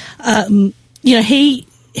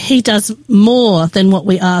 he does more than what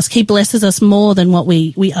we ask. He blesses us more than what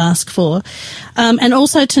we ask for. And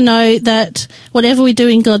also to know that whatever we do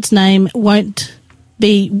in God's name won't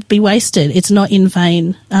be wasted. It's not in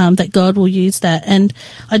vain, that God will use that. And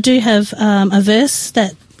I do have a verse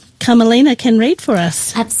that Carmelina can read for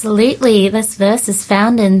us. Absolutely. This verse is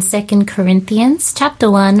found in 2 Corinthians chapter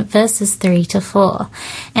 1, verses 3 to 4.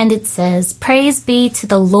 And it says, Praise be to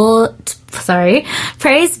the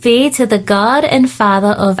God and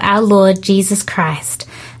Father of our Lord Jesus Christ,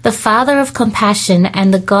 the Father of compassion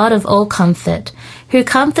and the God of all comfort, who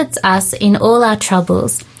comforts us in all our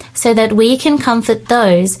troubles, so that we can comfort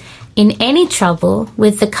those in any trouble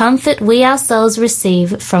with the comfort we ourselves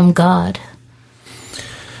receive from God.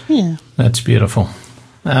 Yeah. That's beautiful.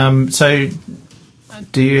 So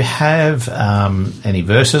do you have any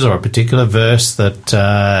verses or a particular verse that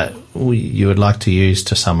you would like to use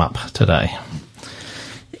to sum up today?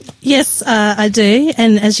 Yes, I do.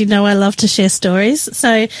 And as you know, I love to share stories.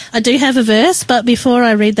 So I do have a verse, but before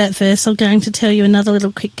I read that verse, I'm going to tell you another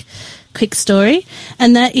little quick story.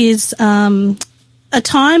 And that is a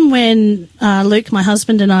time when Luke, my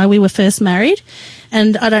husband, and we were first married.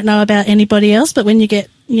 And I don't know about anybody else, but when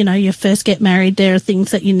you first get married, there are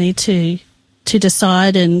things that you need to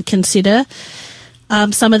decide and consider.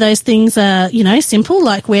 Some of those things are, simple,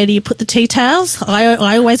 like where do you put the tea towels?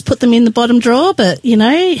 I always put them in the bottom drawer, but,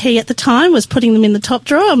 he at the time was putting them in the top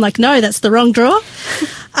drawer. I'm like, no, that's the wrong drawer.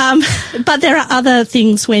 But there are other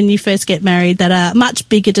things when you first get married that are much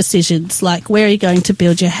bigger decisions, like where are you going to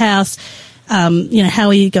build your house? How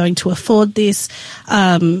are you going to afford this?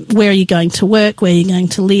 Where are you going to work? Where are you going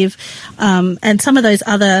to live? And some of those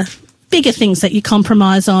other bigger things that you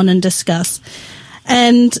compromise on and discuss.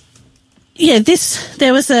 And,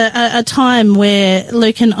 there was a time where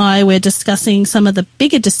Luke and I were discussing some of the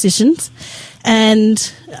bigger decisions,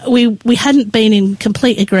 and we hadn't been in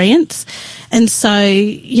complete agreement. And so,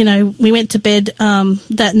 we went to bed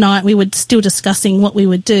that night. We were still discussing what we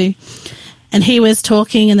would do. And he was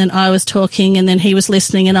talking, and then I was talking, and then he was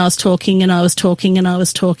listening, and I was talking, and I was talking, and I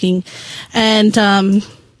was talking. And,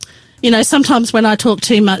 sometimes when I talk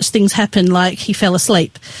too much, things happen, like he fell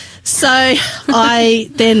asleep. So I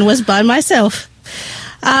then was by myself.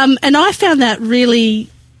 And I found that really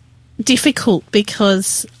difficult,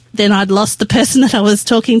 because then I'd lost the person that I was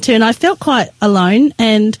talking to, and I felt quite alone.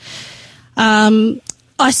 And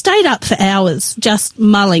I stayed up for hours just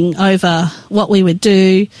mulling over what we would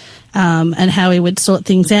do, and how we would sort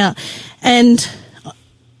things out. And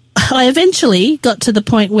I eventually got to the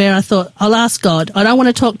point where I thought, I'll ask God. I don't want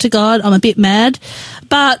to talk to God. I'm a bit mad,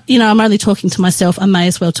 but, I'm only talking to myself. I may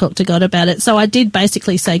as well talk to God about it. So I did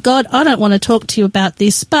basically say, God, I don't want to talk to you about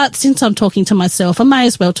this, but since I'm talking to myself, I may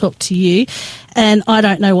as well talk to you. And I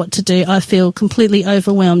don't know what to do. I feel completely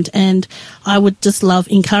overwhelmed, and I would just love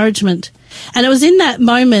encouragement. And it was in that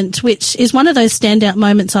moment, which is one of those standout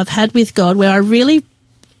moments I've had with God, where I really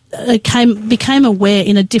became aware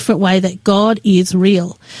in a different way that God is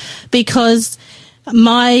real, because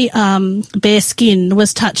my bare skin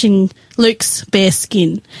was touching Luke's bare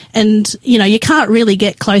skin, and you can't really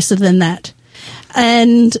get closer than that.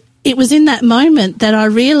 And it was in that moment that I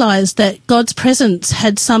realised that God's presence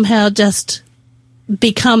had somehow just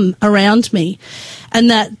become around me, and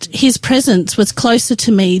that his presence was closer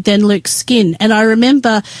to me than Luke's skin. And I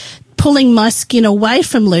remember pulling my skin away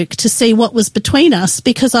from Luke to see what was between us,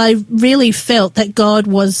 because I really felt that God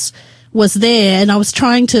was there, and I was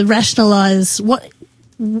trying to rationalize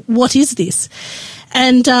what is this?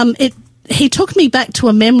 And he took me back to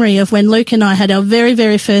a memory of when Luke and I had our very,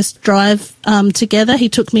 very first drive together. He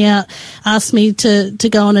took me out, asked me to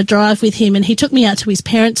go on a drive with him, and he took me out to his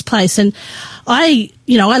parents' place. And I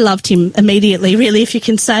loved him immediately, really, if you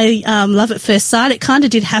can say love at first sight. It kind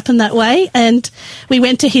of did happen that way. And we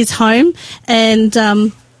went to his home, and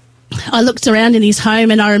I looked around in his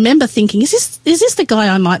home, and I remember thinking, is this the guy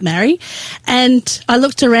I might marry? And I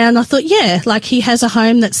looked around, I thought, yeah, like he has a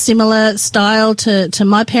home that's similar style to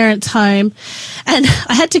my parents' home. And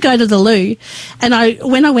I had to go to the loo. And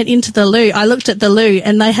when I went into the loo, I looked at the loo,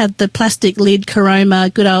 and they had the plastic lid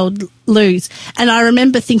Caroma, good old loos. And I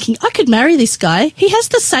remember thinking, I could marry this guy. He has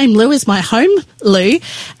the same loo as my home loo.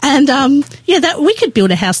 And, that we could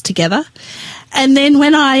build a house together. And then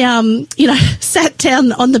when I, sat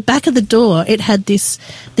down on the back of the door, it had this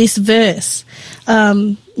verse,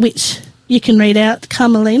 which you can read out,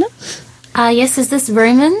 Carmelina. Yes, is this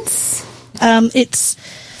Romans? It's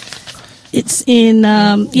in,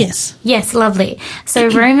 yes. Yes, lovely. So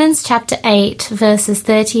Romans chapter 8, verses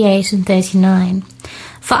 38 and 39.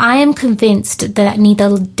 For I am convinced that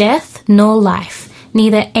neither death nor life,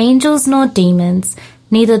 neither angels nor demons,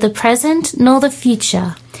 neither the present nor the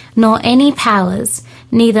future, nor any powers,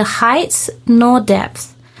 neither height nor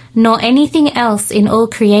depth, nor anything else in all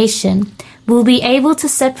creation, will be able to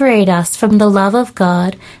separate us from the love of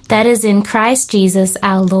God that is in Christ Jesus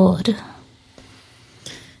our Lord.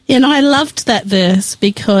 And I loved that verse,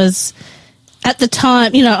 because at the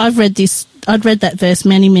time, I'd read that verse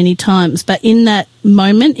many, many times, but in that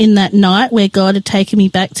moment, in that night where God had taken me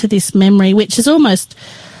back to this memory, which is almost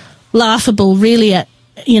laughable really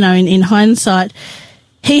in hindsight,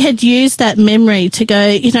 he had used that memory to go,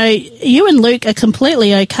 you and Luke are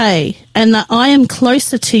completely okay, and that I am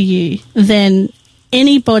closer to you than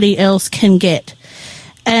anybody else can get.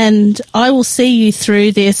 And I will see you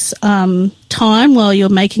through this time while you're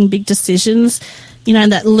making big decisions,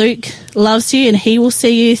 that Luke loves you, and he will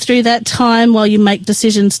see you through that time while you make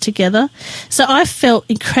decisions together. So I felt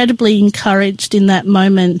incredibly encouraged in that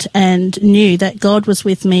moment, and knew that God was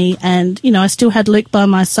with me, and, I still had Luke by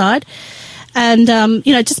my side. And,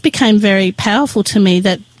 it just became very powerful to me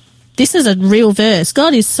that this is a real verse.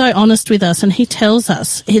 God is so honest with us, and he tells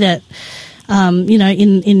us that,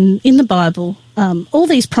 in the Bible, all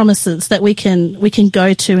these promises that we can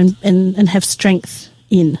go to and have strength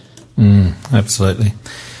in. Absolutely.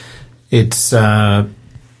 It's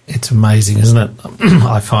amazing, isn't it?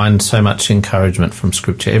 I find so much encouragement from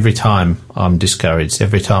Scripture. Every time I'm discouraged,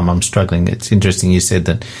 every time I'm struggling. It's interesting you said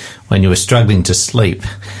that when you were struggling to sleep,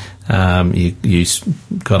 you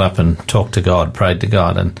got up and talked to God, prayed to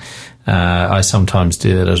God, and I sometimes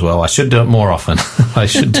do that as well. I should do it more often.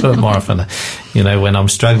 When I'm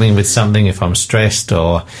struggling with something, if I'm stressed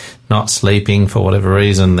or not sleeping for whatever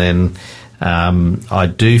reason, then I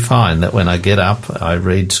do find that when I get up, I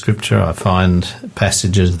read Scripture, I find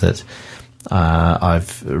passages that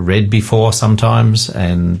I've read before sometimes,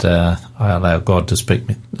 and I allow God to speak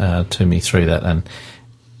to me through that, and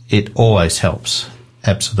it always helps.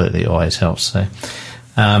 Absolutely always helps. So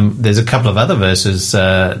there's a couple of other verses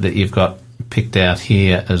that you've got picked out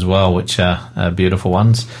here as well, which are beautiful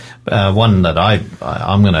ones. One that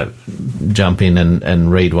I'm going to jump in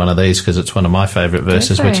and read one of these because it's one of my favourite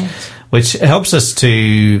verses, which helps us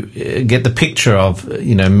to get the picture of,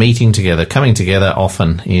 meeting together, coming together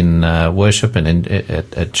often in worship and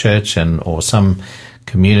at church or some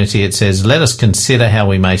community. It says, "Let us consider how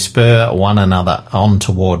we may spur one another on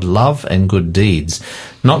toward love and good deeds,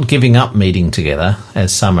 not giving up meeting together,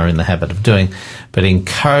 as some are in the habit of doing, but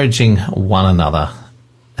encouraging one another,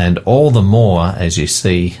 and all the more as you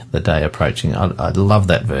see the day approaching." I love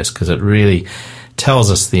that verse because it really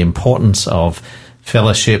tells us the importance of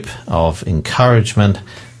fellowship, of encouragement,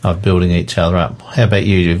 of building each other up. How about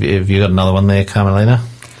you? Have you got another one there, Carmelina?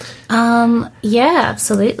 Yeah,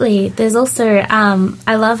 absolutely. There's also,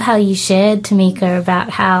 I love how you shared, Tamika, about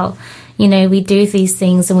how, we do these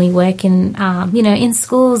things and we work in, in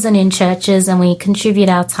schools and in churches, and we contribute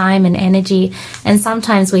our time and energy, and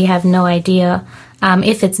sometimes we have no idea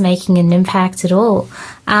if it's making an impact at all.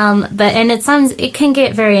 It can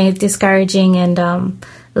get very discouraging, and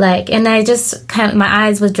and I just my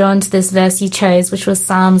eyes were drawn to this verse you chose, which was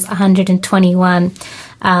Psalms 121,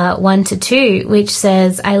 1-2, which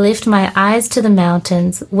says, "I lift my eyes to the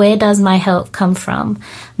mountains. Where does my help come from?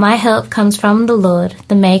 My help comes from the Lord,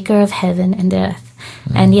 the maker of heaven and earth."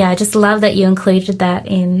 And I just love that you included that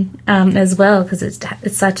in as well, because it's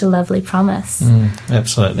such a lovely promise.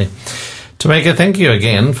 Absolutely. Tamika, thank you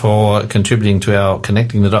again for contributing to our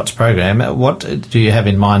Connecting the Dots program. What do you have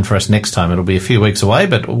in mind for us next time? It'll be a few weeks away,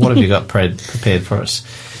 but what have you got prepared for us?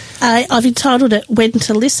 I've entitled it When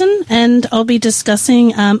to Listen, and I'll be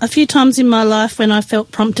discussing a few times in my life when I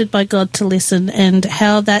felt prompted by God to listen, and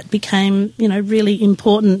how that became, really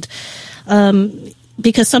important.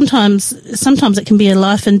 Because sometimes it can be a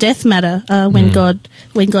life and death matter when God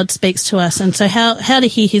speaks to us, and so how to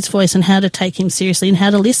hear His voice and how to take Him seriously and how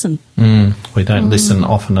to listen. We don't listen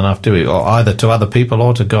often enough, do we? Or either to other people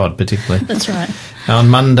or to God, particularly. That's right. On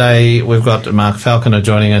Monday, we've got Mark Falconer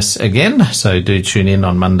joining us again, so do tune in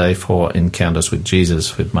on Monday for Encounters with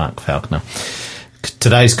Jesus with Mark Falconer.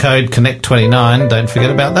 Today's code, Connect29, don't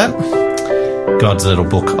forget about that. God's little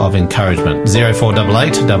book of encouragement,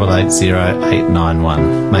 0488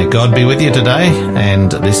 880891. May God be with you today,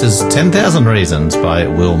 and this is 10,000 Reasons by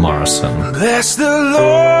Will Morrison. Bless the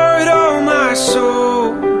Lord, oh my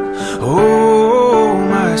soul, oh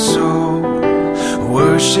my soul,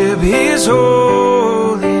 worship His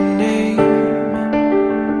holy name,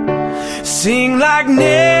 sing like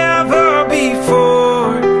never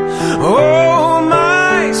before, oh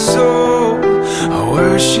my soul,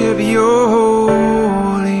 worship Your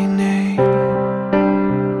holy name.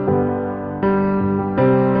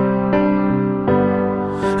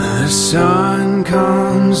 The sun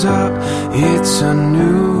comes up, it's a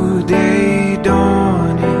new day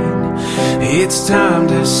dawning. It's time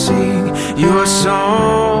to sing Your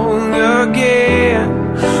song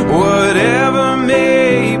again. Whatever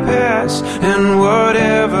may pass and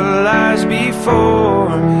whatever lies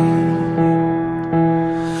before me,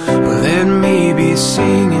 let me be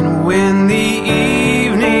singing when the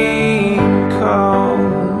evening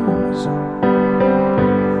comes.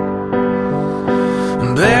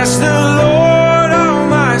 Bless the Lord, oh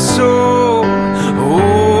my soul,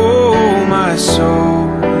 oh my soul,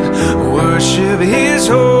 worship His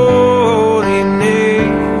holy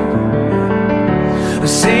name,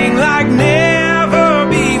 sing like never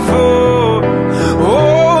before,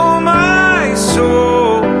 oh my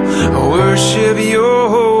soul, worship Your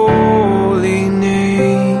holy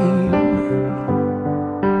name.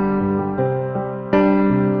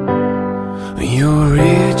 You're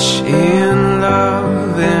rich in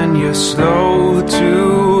love and You're slow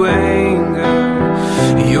to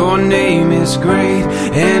anger. Your name is great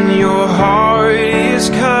and Your heart is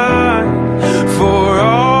kind. For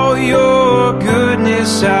all Your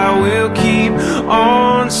goodness I will keep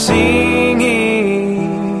on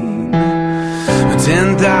singing.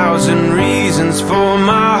 10,000 reasons for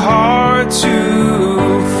my heart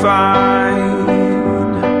to find.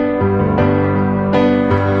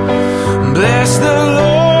 Bless the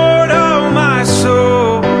Lord, oh my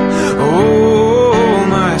soul, oh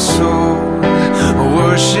my soul,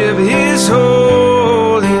 worship His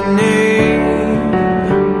holy name,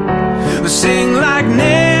 sing like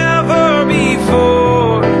never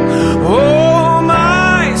before, oh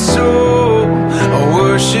my soul,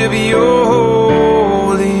 worship Your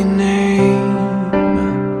holy name.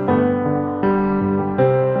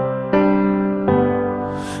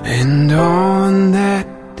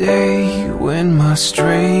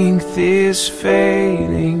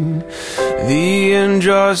 fading. The end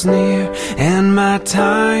draws near and my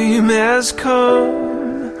time has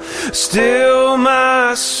come. Still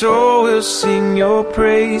my soul will sing your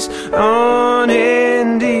praise unending.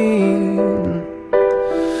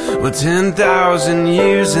 Well, 10,000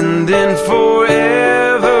 years and then forever.